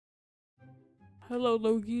Hello,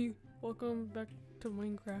 Logie. Welcome back to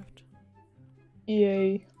Minecraft.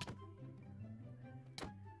 Yay.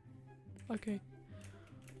 Okay.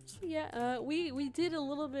 So yeah, we did a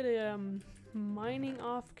little bit of mining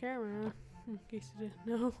off camera, in case you didn't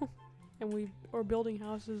know, and we're building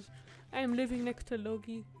houses. I am living next to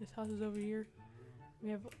Logie. This house is over here.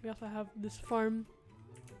 We also have this farm,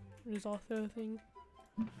 which is also a thing.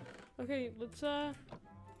 Okay, let's I'm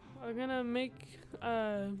gonna make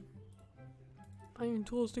iron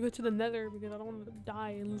tools to go to the Nether because I don't want to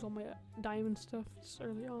die and lose all my diamond stuff this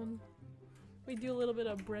early on. We do a little bit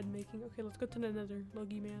of bread making. Okay, let's go to the Nether,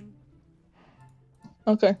 Logie man.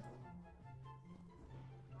 Okay.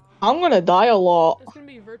 I'm gonna die a lot. It's gonna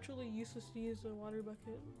be virtually useless to use the water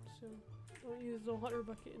bucket, so don't use the water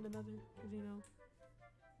bucket in the Nether, because you know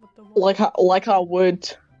what the water Like I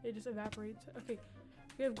would. it just evaporates. Okay,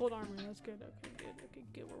 we have gold armor. That's good. Okay, good. Okay,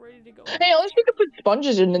 good. We're ready to go. Hey, at least you can put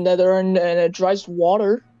sponges in the Nether and it dries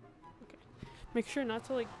water. Okay, make sure not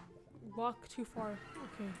to like walk too far.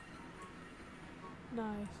 Okay.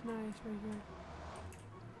 Nice, nice, right here.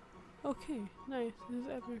 Okay, nice. This is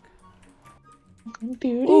epic.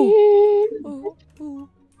 Beauty. Oh, oh.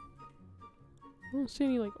 I don't see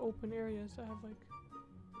any like open areas that have like.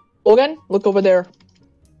 Logan, look over there.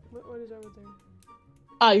 What is over there?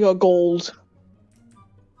 I got gold.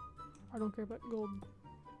 I don't care about gold,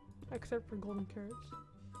 except for golden carrots.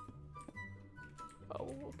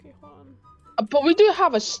 Oh, okay, hold on. But we do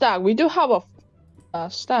have a stack. We do have a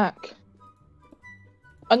stack.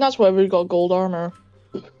 And that's why we got gold armor.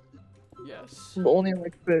 Yes. But only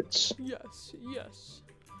like bits. Yes, yes.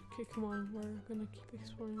 Okay, come on. We're gonna keep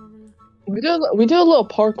exploring over here. We do a little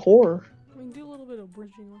parkour. We can do a little bit of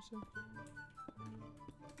bridging also.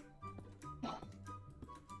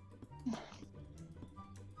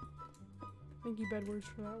 Thank you, Bed Wars,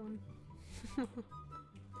 for that one.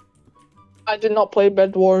 I did not play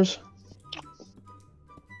Bed Wars.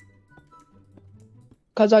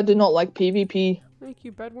 Because I did not like PvP. Thank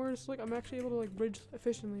you, Bed Wars. Like, I'm actually able to like bridge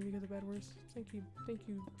efficiently because of Bed Wars. Thank you,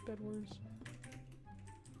 Bed Wars.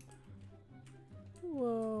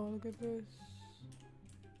 Whoa, look at this.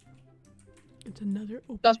 It's another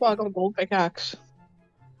open. That's why I got a gold pickaxe.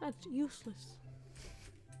 That's useless.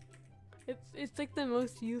 It's like the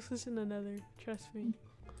most useless in the Nether. Trust me.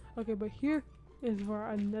 Okay, but here is where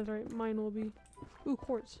our Netherite mine will be. Ooh,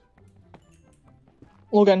 quartz.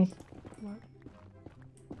 Logan. What?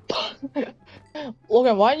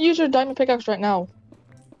 Logan, why don't you use your diamond pickaxe right now?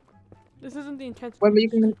 This isn't the enchanted. When we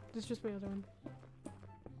can... This is just my other one.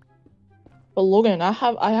 But Logan, I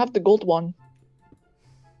have the gold one.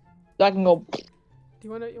 I can go. Do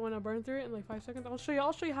you wanna burn through it in like 5 seconds? I'll show you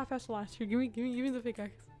how fast it lasts. Here, give me the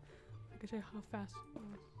pickaxe. I can show you how fast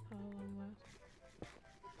how long it lasts.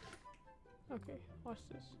 Okay, watch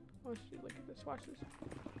this. Look at this. Watch this.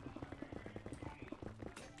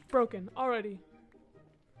 Broken already.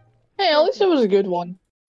 Hey, at least it was a good one.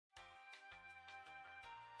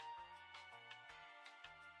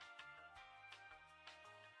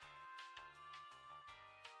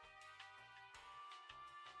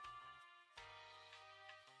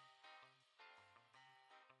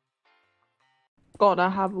 God, I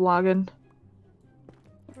have lagging.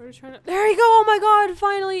 We're just trying to. There you go! Oh my God!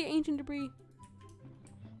 Finally, ancient debris.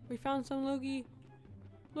 We found some Logie.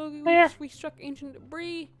 Logie, we struck ancient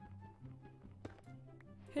debris.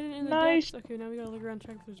 Hidden in the depths. Okay, now we gotta look around,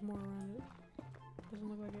 check if there's more around it. Doesn't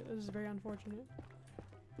look like it. This is very unfortunate.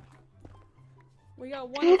 We got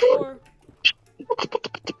 1 of 4.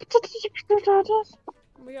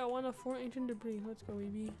 We got 1 of 4 ancient debris. Let's go,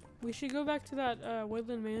 baby. We should go back to that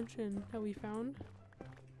woodland mansion that we found.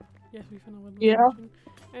 Yes, we found a woodland mansion.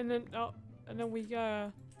 And then we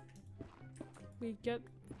get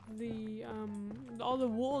the all the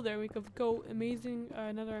wool there. We could go amazing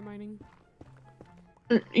netherite mining.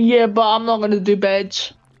 Yeah, but I'm not gonna do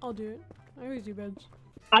beds. I'll do it. I always do beds.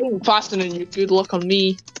 I'm faster than you. Good luck on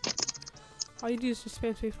me. All you do is just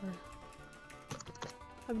spam spacebar.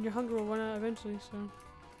 I mean, your hunger will run out eventually, so.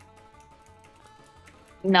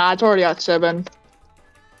 Nah, it's already at 7.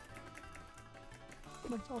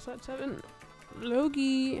 Mine's also at 7.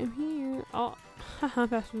 Logie, I'm here. Oh, haha,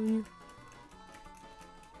 faster than you.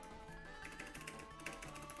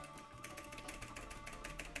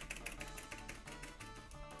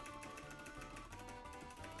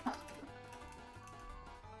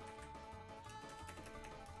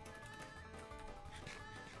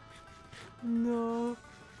 No.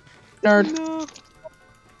 Nerd. No.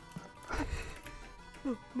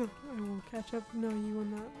 Oh, no, I will catch up. No, you will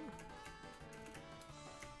not.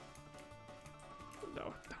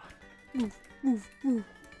 No, no. Move.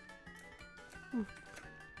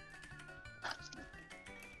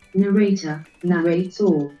 Narrator narrates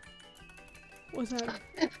all. What's that?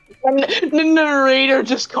 And the narrator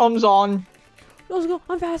just comes on. Let's go.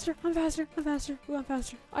 I'm faster. I'm faster. I'm faster. Ooh, I'm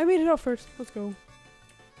faster. I made it out first. Let's go.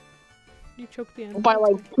 You choked the end. By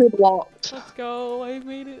like 2 blocks. Let's go. I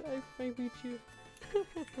made it. I beat you.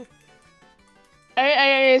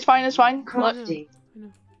 Hey, it's fine, it's fine. Crafting. I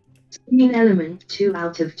know. Screen element 2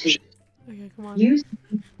 out of 2. Okay, come on. Use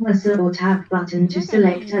cursor or tab button to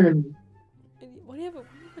select element. What do you have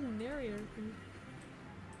a narrator?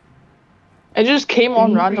 It just came on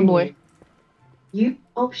Game randomly. menu.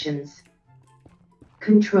 Options.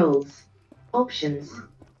 Controls. Options.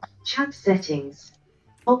 Chat settings.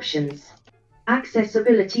 Options.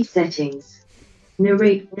 Accessibility settings.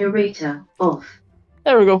 Narrator off.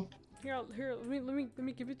 There we go. Here, let me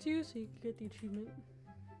give it to you so you can get the achievement.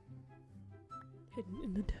 Hidden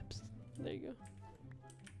in the depths. There you go.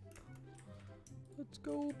 Let's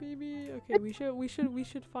go, baby. Okay, we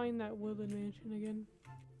should find that woodland mansion again.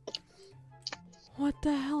 What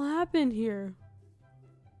the hell happened here?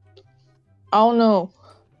 I don't know.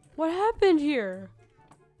 What happened here?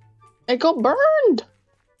 It got burned.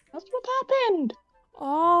 That's what happened.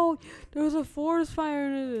 Oh, there was a forest fire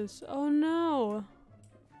into this. Oh no.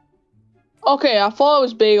 Okay, I thought it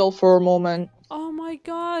was bagel for a moment. Oh my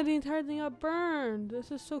god, the entire thing got burned.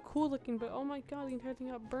 This is so cool looking, but oh my god, the entire thing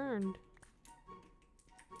got burned.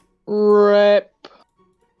 Rip.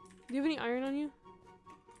 Do you have any iron on you?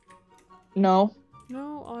 No.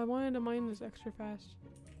 No? Oh, I wanted to mine this extra fast.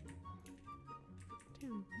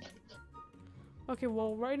 Damn. Okay,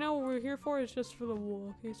 well, right now what we're here for is just for the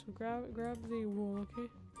wool. Okay, so grab the wool, okay?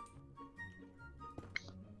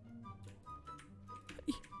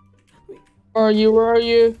 Where are you? Where are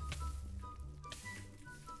you?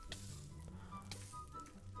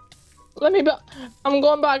 Let me back. I'm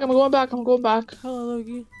going back. I'm going back. I'm going back. Hello,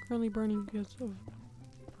 Logie. Currently burning because of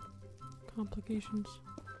complications.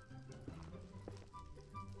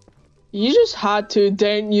 You just had to,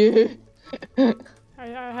 didn't you? I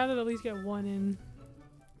had to at least get one in.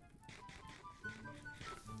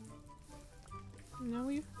 Now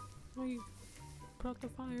we put out the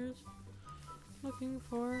fires. Looking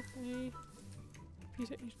for a piece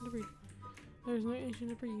of ancient debris. There's no ancient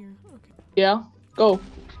debris here. Okay. Yeah. Go.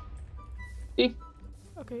 See?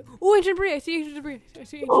 Okay. Oh, ancient debris! I see ancient debris. I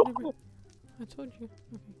see ancient debris. I told you.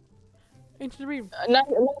 Okay. Ancient debris. Nice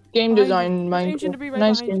game design, man. Ancient debris right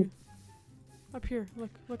Nice behind game. you. Up here.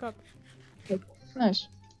 Look up. Nice.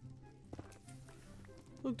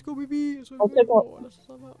 Let's go, baby. That's I'll take one. what this is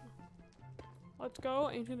all about. Let's go.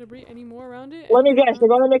 Ancient debris. Any more around it? Let me guess. You're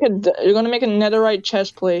gonna make a netherite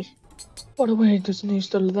chestplate. What a way this needs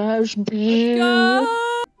to lash be. Go!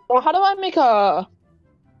 Well, how do I make a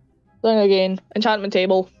thing again? Enchantment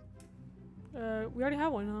table. We already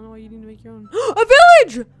have one. I don't know why you need to make your own. A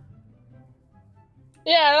village!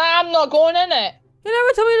 Yeah, I'm not going in it. You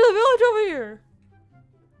never told me there's a village over here.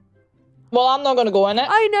 Well, I'm not gonna go in it.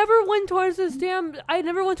 I never went towards this damn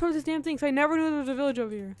thing, so I never knew there was a village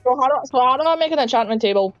over here. So how do I make an enchantment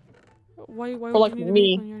table? Why For, would like, you need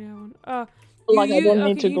me. to make one? You already have one. Like, I don't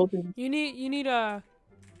need to you, go through.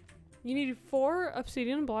 You need 4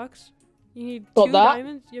 obsidian blocks. You need So 2 that?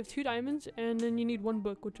 diamonds. You have 2 diamonds, and then you need 1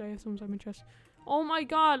 book, which I have some in my chest. Oh my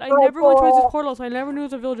god! I never went towards this portal, so I never knew there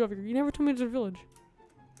was a village over here. You never told me there's a village.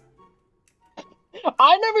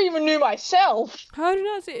 I never even knew myself. How did you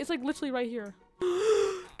not see? It's like literally right here.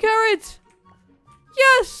 Carrots!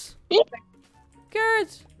 Yes! Yeah.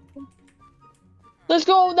 Carrots! Let's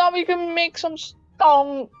go. Now we can make some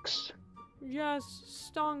stonks.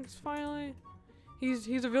 Yes, stonks, finally. He's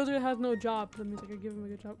a villager that has no job. That means I could give him a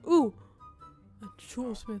good job. Ooh! A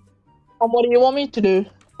toolsmith. And what do you want me to do?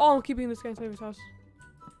 Oh, I'm keeping this guy inside his house.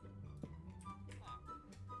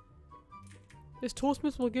 This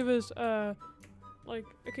toolsmith will give us, like,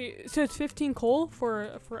 okay, it says 15 coal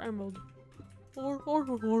for emerald.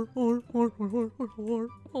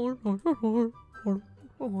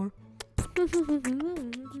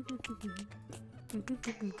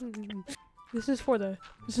 This is for the.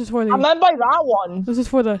 I meant by that one. This is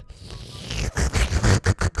for the.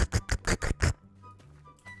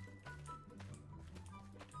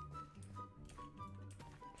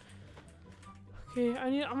 Okay,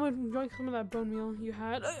 I'm gonna drink some of that bone meal you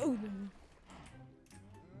had. Oh, no.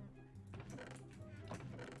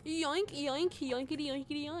 Yoink, yoink, yoinkity,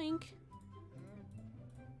 yoinkity, yoink.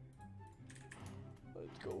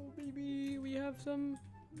 Let's go, baby. We have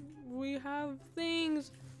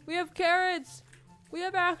things. We have carrots. We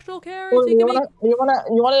have actual carrots. Well, you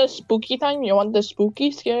want a spooky time? You want the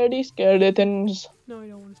spooky, scaredy skeletons? No, I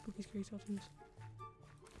don't want spooky, scary skeletons.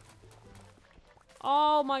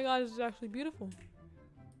 Oh my god, this is actually beautiful.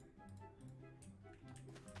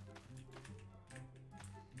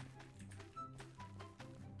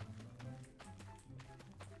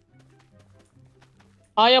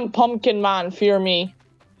 I am Pumpkin Man, fear me.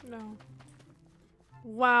 No.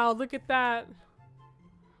 Wow, look at that.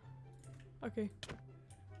 Okay.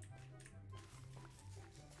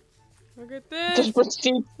 Look at this. Just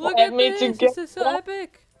proceed Look for at me to this. get This is so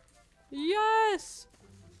epic. Yes.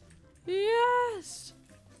 Yes.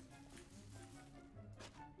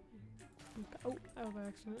 Oh, that was by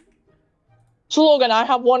accident. So Logan, I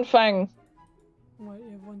have one thing. What?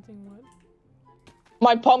 You have one thing. What?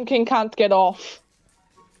 My pumpkin can't get off.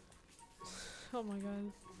 Oh my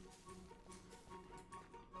god.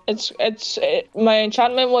 My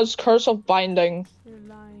enchantment was Curse of Binding. You're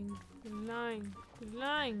lying. You're lying. You're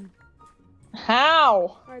lying.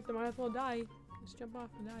 How? Alright, then might as well die. Just jump off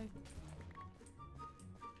and die.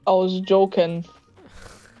 I was joking.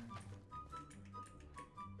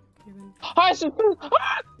 Okay then. Hi, sister.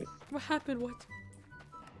 What happened? What?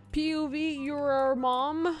 POV, you're our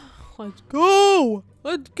mom. Let's go!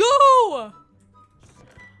 Let's go!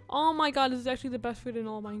 Oh my god, this is actually the best food in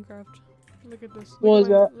all Minecraft. Look at this. Look What at was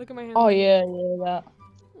my, that? Look at my hand. Oh yeah, that.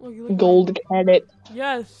 Look at Gold carrot.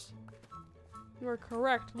 Yes. You are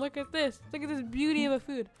correct. Look at this. Look at this beauty of a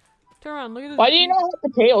food. Turn around. Look at this. Why do you not have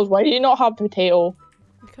potatoes? Why do you not have potato?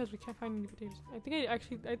 Because we can't find any potatoes.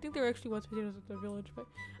 I think there actually was potatoes at the village, but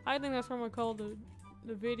I think that's what I'm gonna call the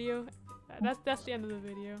video. That's the end of the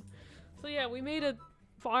video. So yeah, we made a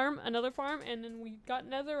farm, another farm, and then we got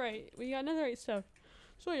netherite. We got netherite stuff.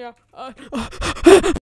 So yeah.